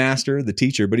not the master, the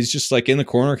teacher, but he's just like in the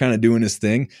corner kind of doing his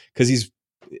thing because he's,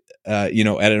 you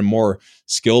know, at a more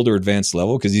skilled or advanced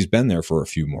level because he's been there for a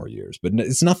few more years. But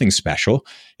it's nothing special.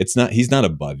 He's not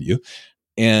above you.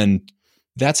 And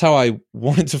that's how I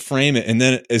wanted to frame it. And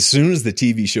then as soon as the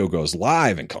TV show goes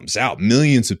live and comes out,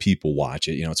 millions of people watch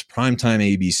it. You know, it's primetime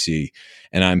ABC,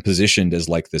 and I'm positioned as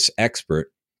like this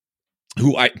expert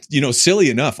who silly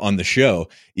enough on the show,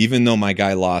 even though my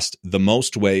guy lost the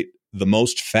most weight, the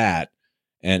most fat,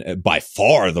 and by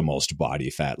far the most body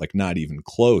fat, like not even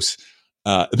close,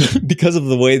 because of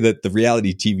the way that the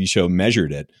reality TV show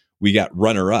measured it, we got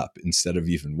runner up instead of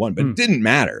even one. But it didn't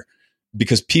matter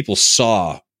because people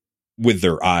saw with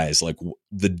their eyes, like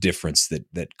the difference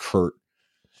that Kurt.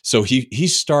 So he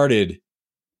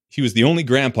was the only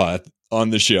grandpa on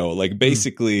the show. Like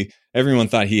basically everyone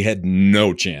thought he had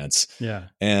no chance. Yeah.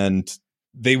 And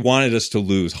they wanted us to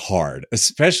lose hard,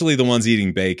 especially the ones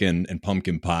eating bacon and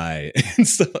pumpkin pie. And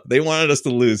so they wanted us to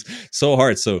lose so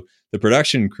hard. So the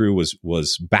production crew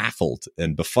was baffled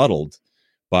and befuddled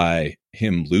by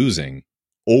him losing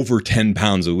over 10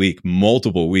 pounds a week,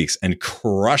 multiple weeks, and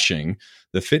crushing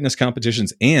the fitness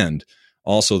competitions and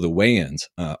also the weigh-ins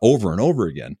over and over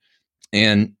again.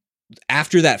 And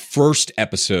after that first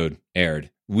episode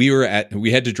aired, we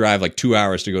had to drive like 2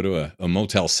 hours to go to a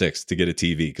Motel 6 to get a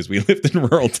TV because we lived in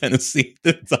rural Tennessee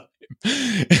at the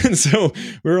time. And so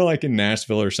we were like in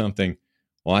Nashville or something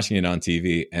watching it on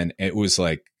TV, and it was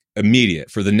like immediate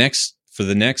for the next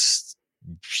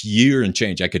year and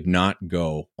change. I could not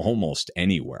go almost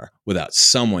anywhere without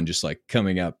someone just like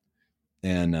coming up.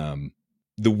 And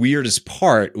the weirdest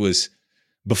part was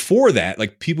before that,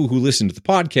 like people who listened to the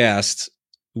podcast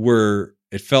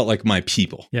it felt like my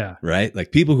people. Yeah. Right.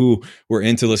 Like people who were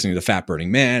into listening to the Fat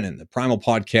Burning Man and the Primal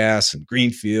Podcast and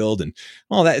Greenfield and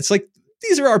all that. It's like,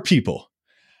 these are our people.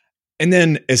 And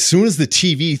then as soon as the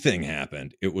TV thing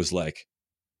happened, it was like,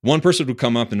 one person would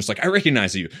come up and it's like, I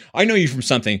recognize you. I know you from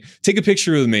something. Take a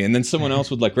picture with me. And then someone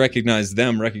else would like recognize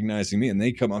them recognizing me. And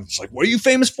they come up. It's like, what are you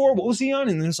famous for? What was he on?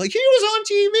 And then it's like, he was on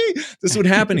TV. This would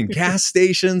happen in gas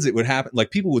stations. It would happen.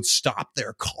 Like people would stop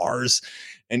their cars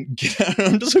and get out.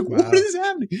 I'm just like, wow. What is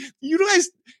happening? You guys,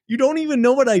 you don't even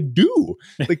know what I do.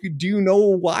 Like, do you know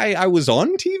why I was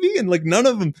on TV? And like none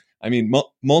of them, I mean,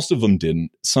 most of them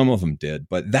didn't. Some of them did.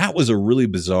 But that was a really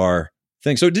bizarre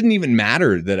thing. So it didn't even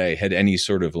matter that I had any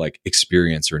sort of like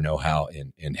experience or know-how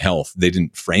in health. They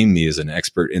didn't frame me as an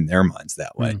expert in their minds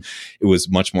that way. It was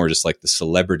much more just like the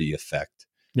celebrity effect.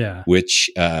 Yeah. Which,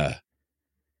 I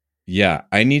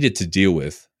needed to deal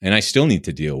with, and I still need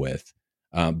to deal with,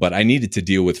 but I needed to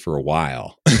deal with for a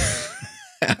while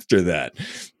after that,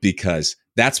 because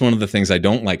that's one of the things I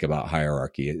don't like about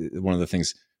hierarchy. One of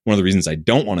the reasons I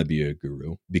don't want to be a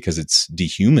guru, because it's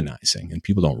dehumanizing and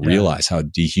people don't realize how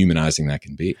dehumanizing that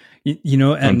can be. You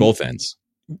know, and on both ends.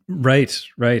 Right.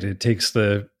 It takes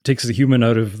the human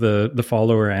out of the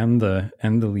follower and the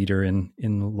leader in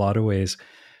a lot of ways.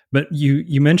 But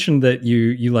you mentioned that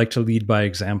you like to lead by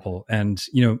example, and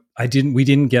you know, we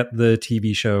didn't get the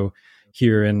TV show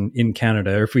here in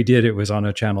Canada, or if we did, it was on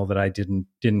a channel that I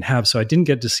didn't have, so I didn't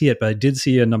get to see it, but I did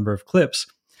see a number of clips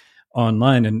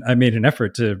online, and I made an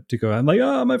effort to go. I'm like,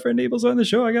 oh, my friend Abel's on the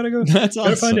show. I gotta go. That's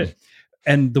awesome. Find it.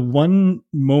 And the one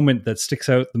moment that sticks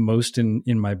out the most in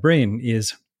my brain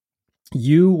is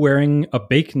you wearing a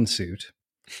bacon suit,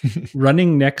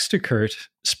 running next to Kurt,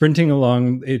 sprinting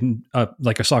along in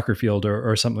like a soccer field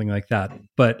or something like that.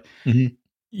 But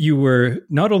you were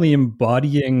not only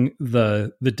embodying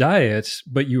the diet,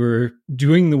 but you were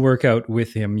doing the workout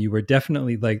with him. You were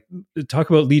definitely like, talk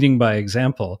about leading by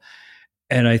example.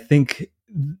 And I think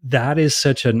that is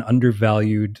such an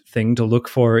undervalued thing to look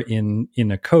for in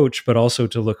a coach, but also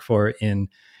to look for in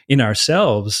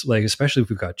ourselves, like especially if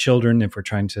we've got children, if we're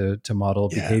trying to model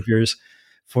behaviors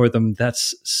for them.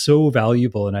 That's so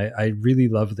valuable. And I really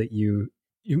love that you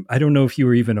I don't know if you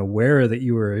were even aware that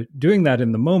you were doing that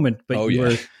in the moment, but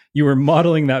you were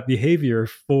modeling that behavior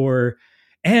for,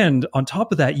 and on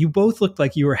top of that, you both looked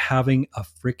like you were having a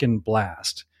freaking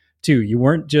blast too. You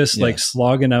weren't just like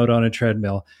slogging out on a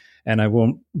treadmill. And I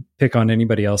won't pick on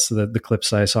anybody else, the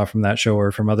clips I saw from that show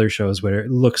or from other shows where it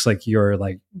looks like you're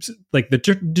like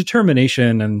the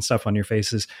determination and stuff on your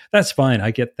faces. That's fine.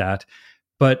 I get that.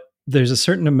 But there's a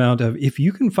certain amount of, if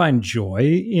you can find joy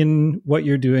in what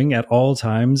you're doing at all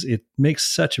times, it makes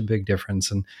such a big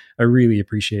difference. And I really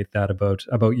appreciate that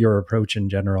about your approach in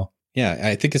general. Yeah.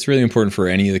 I think it's really important for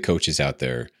any of the coaches out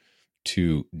there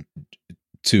to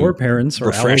or parents or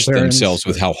refresh themselves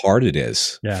with how hard it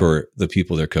is for the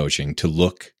people they're coaching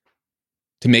to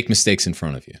make mistakes in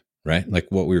front of you, right? Like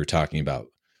what we were talking about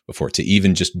before, to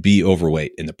even just be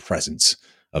overweight in the presence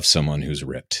of someone who's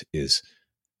ripped is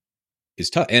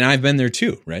tough. And I've been there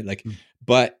too, right? Like,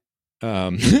 but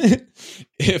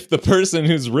if the person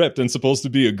who's ripped and supposed to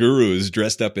be a guru is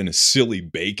dressed up in a silly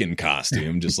bacon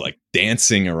costume, just like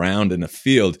dancing around in a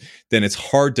field, then it's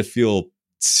hard to feel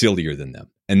sillier than them.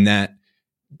 And that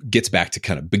gets back to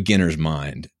kind of beginner's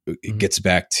mind. It gets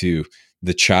back to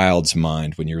the child's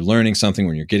mind. When you're learning something,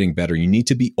 when you're getting better, you need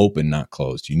to be open, not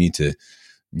closed. You need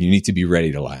to be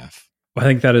ready to laugh. I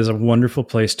think that is a wonderful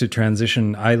place to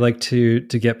transition. I like to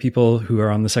get people who are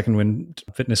on the Second Wind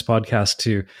Fitness podcast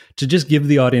to just give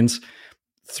the audience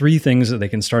 3 things that they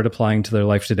can start applying to their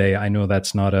life today. I know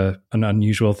that's not an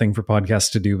unusual thing for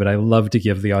podcasts to do, but I love to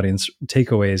give the audience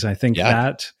takeaways. I think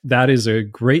that is a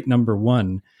great number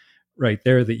 1 right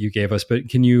there that you gave us. But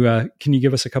can you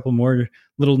give us a couple more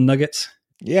little nuggets?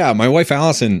 Yeah. My wife,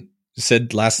 Allison,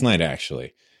 said last night,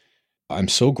 actually, I'm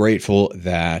so grateful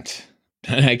that,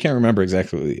 and I can't remember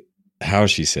exactly how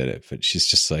she said it, but she's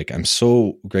just like, I'm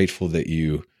so grateful that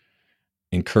you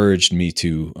encouraged me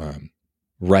to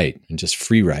write and just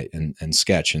free write and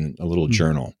sketch in a little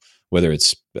journal, whether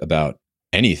it's about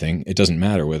anything. It doesn't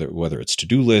matter whether it's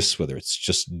to-do lists, whether it's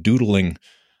just doodling.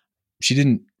 She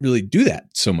didn't really do that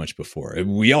so much before.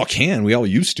 We all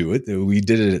used to it. We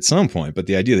did it at some point, but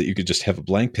the idea that you could just have a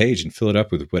blank page and fill it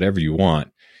up with whatever you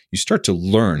want, you start to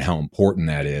learn how important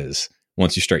that is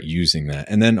once you start using that.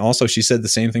 And then also she said the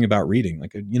same thing about reading.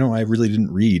 Like, I really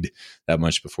didn't read that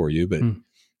much before you, but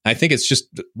I think it's just,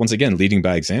 once again, leading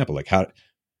by example. Like how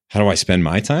do I spend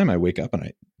my time? I wake up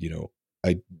and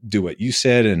I do what you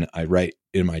said, and I write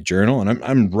in my journal, and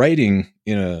I'm writing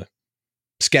in a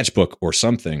sketchbook or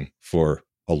something for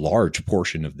a large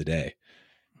portion of the day.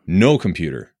 No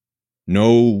computer,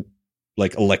 no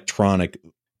like electronic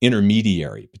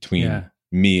intermediary between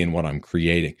me and what I'm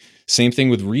creating. Same thing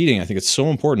with reading. I think it's so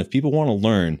important. If people want to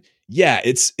learn,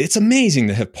 it's amazing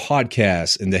to have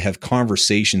podcasts and to have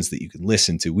conversations that you can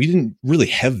listen to. We didn't really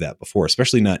have that before,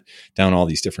 especially not down all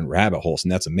these different rabbit holes.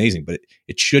 And that's amazing, but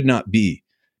it should not be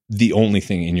the only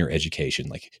thing in your education.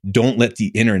 Like, don't let the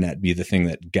internet be the thing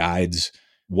that guides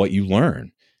what you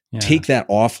learn. Take that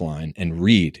offline and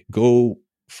read. Go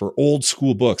for old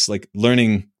school books, like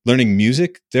learning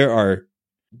music. There are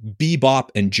bebop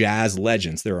and jazz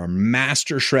legends. There are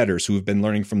master shredders who have been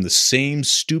learning from the same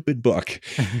stupid book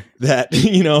that,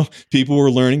 people were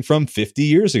learning from 50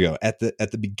 years ago at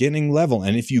the beginning level.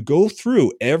 And if you go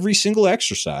through every single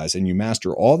exercise and you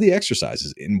master all the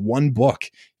exercises in one book,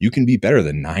 you can be better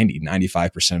than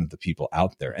 95% of the people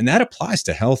out there. And that applies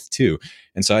to health too.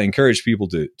 And so I encourage people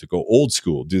to go old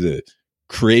school, do the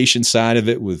creation side of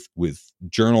it with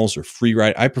journals or free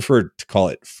write. I prefer to call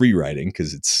it free writing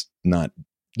because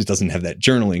it doesn't have that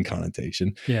journaling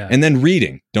connotation. Yeah. And then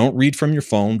reading. Don't read from your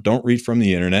phone. Don't read from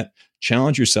the internet.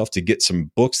 Challenge yourself to get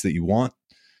some books that you want.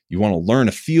 You want to learn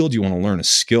a field. You want to learn a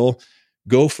skill.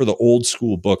 Go for the old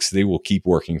school books. They will keep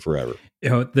working forever.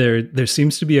 There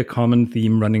seems to be a common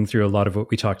theme running through a lot of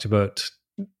what we talked about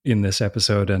in this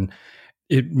episode. And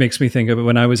it makes me think of it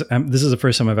when I was, this is the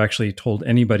first time I've actually told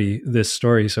anybody this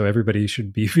story. So everybody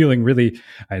should be feeling really,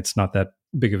 it's not that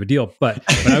big of a deal. But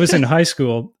when I was in high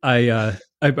school, I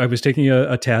was taking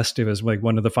a test. It was like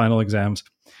one of the final exams.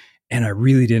 And I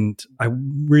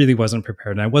really wasn't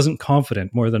prepared. And I wasn't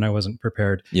confident more than I wasn't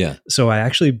prepared. Yeah. So I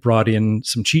actually brought in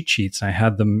some cheat sheets. And I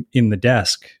had them in the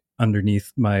desk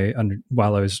underneath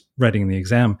while I was writing the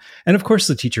exam. And of course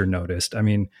the teacher noticed. I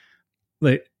mean,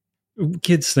 like,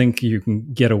 kids think you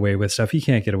can get away with stuff. You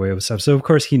can't get away with stuff. So of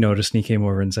course he noticed, and he came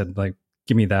over and said, like,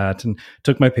 give me that, and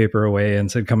took my paper away and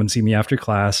said, come and see me after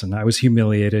class. And I was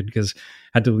humiliated because I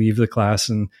had to leave the class.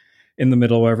 And in the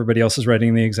middle where everybody else is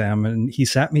writing the exam. And he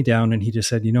sat me down and he just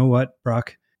said, you know what,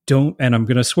 Brock, don't, and I'm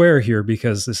going to swear here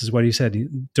because this is what he said,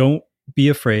 don't be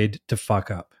afraid to fuck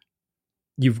up.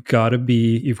 You've got to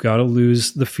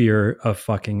lose the fear of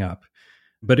fucking up.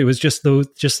 But it was just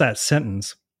that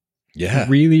sentence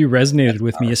really resonated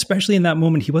with me, especially in that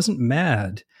moment. He wasn't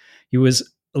mad. He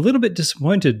was a little bit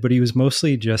disappointed, but he was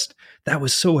mostly just, that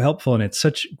was so helpful. And it's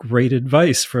such great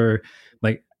advice for,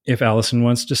 like, if Allison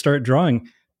wants to start drawing,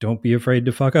 don't be afraid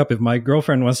to fuck up. If my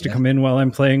girlfriend wants to come in while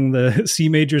I'm playing the C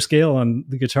major scale on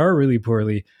the guitar really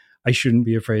poorly, I shouldn't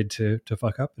be afraid to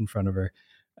fuck up in front of her.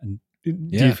 And do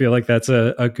you feel like that's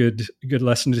a good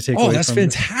lesson to take away? Oh, that's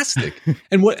fantastic.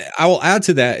 And what I will add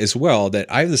to that as well,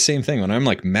 that I have the same thing when I'm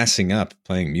like messing up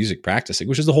playing music, practicing,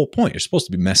 which is the whole point. You're supposed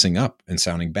to be messing up and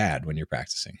sounding bad when you're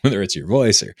practicing, whether it's your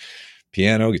voice or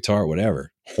piano, guitar,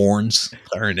 whatever, horns,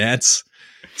 clarinets.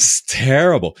 It's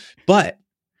terrible. But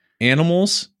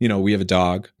animals, we have a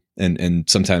dog, and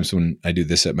sometimes when I do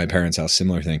this at my parents' house,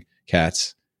 similar thing,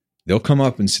 cats, they'll come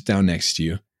up and sit down next to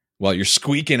you while you're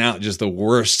squeaking out just the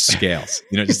worst scales,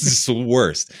 just the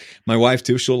worst. My wife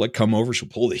too, she'll like come over, she'll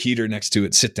pull the heater next to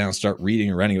it, sit down, start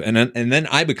reading or running. And then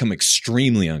I become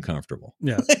extremely uncomfortable.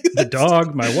 Yeah. The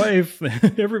dog, my wife,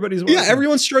 everybody's watching. Yeah.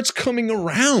 Everyone starts coming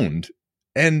around.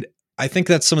 And I think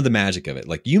that's some of the magic of it.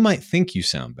 Like, you might think you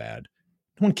sound bad.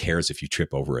 No one cares if you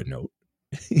trip over a note.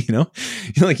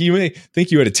 Like, you may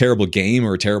think you had a terrible game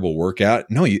or a terrible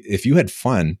workout. No, if you had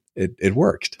fun, it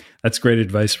worked. That's great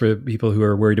advice for people who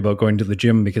are worried about going to the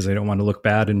gym because they don't want to look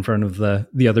bad in front of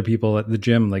the other people at the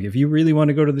gym. Like, if you really want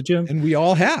to go to the gym, and we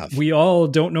all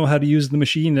don't know how to use the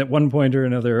machine at one point or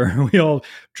another, or we all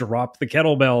drop the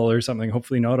kettlebell or something,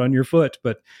 hopefully not on your foot,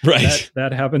 but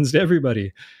that happens to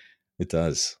everybody. It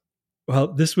does. Well,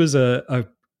 this was a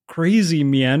crazy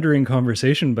meandering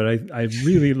conversation, but I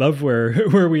really love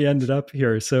where we ended up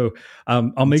here. So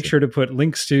I'll make sure to put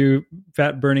links to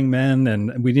Fat Burning Man,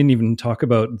 and we didn't even talk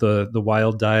about the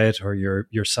wild diet or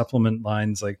your supplement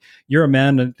lines. Like, you're a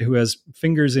man who has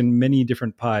fingers in many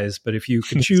different pies, but if you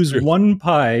could choose one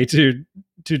pie to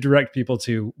direct people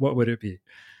to, what would it be?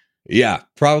 Yeah,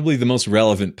 probably the most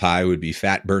relevant pie would be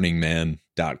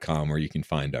fatburningman.com, where you can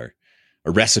find our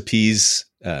recipes,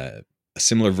 a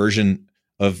similar version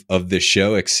of this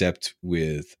show, except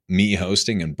with me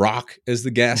hosting and Brock as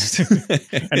the guest.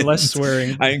 And less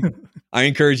swearing. I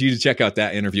encourage you to check out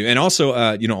that interview. And also,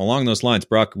 along those lines,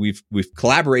 Brock, we've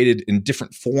collaborated in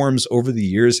different forms over the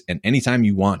years, and anytime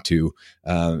you want to,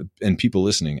 and people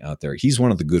listening out there, he's one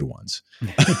of the good ones.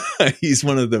 He's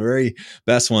one of the very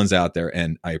best ones out there,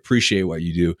 and I appreciate what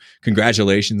you do.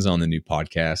 Congratulations on the new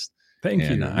podcast. Thank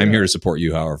you. I'm here to support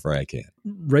you however I can.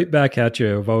 Right back at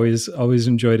you. I've always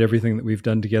enjoyed everything that we've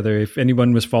done together. If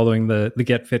anyone was following the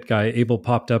Get Fit guy, Abel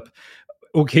popped up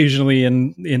occasionally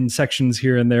in sections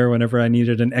here and there whenever I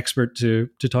needed an expert to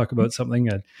talk about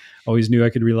something. I always knew I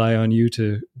could rely on you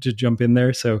to jump in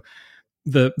there. So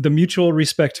the Mutual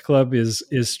Respect Club is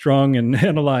strong and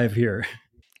alive here.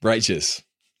 Righteous.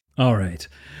 All right.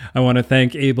 I want to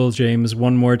thank Abel James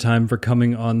one more time for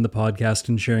coming on the podcast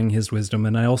and sharing his wisdom.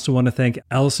 And I also want to thank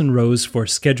Allison Rose for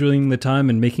scheduling the time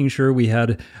and making sure we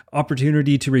had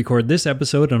opportunity to record this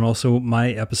episode and also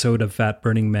my episode of Fat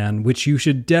Burning Man, which you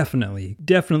should definitely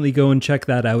go and check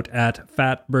that out at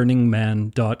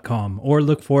fatburningman.com or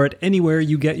look for it anywhere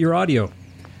you get your audio.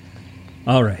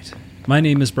 All right. My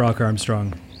name is Brock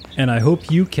Armstrong, and I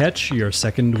hope you catch your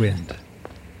second wind.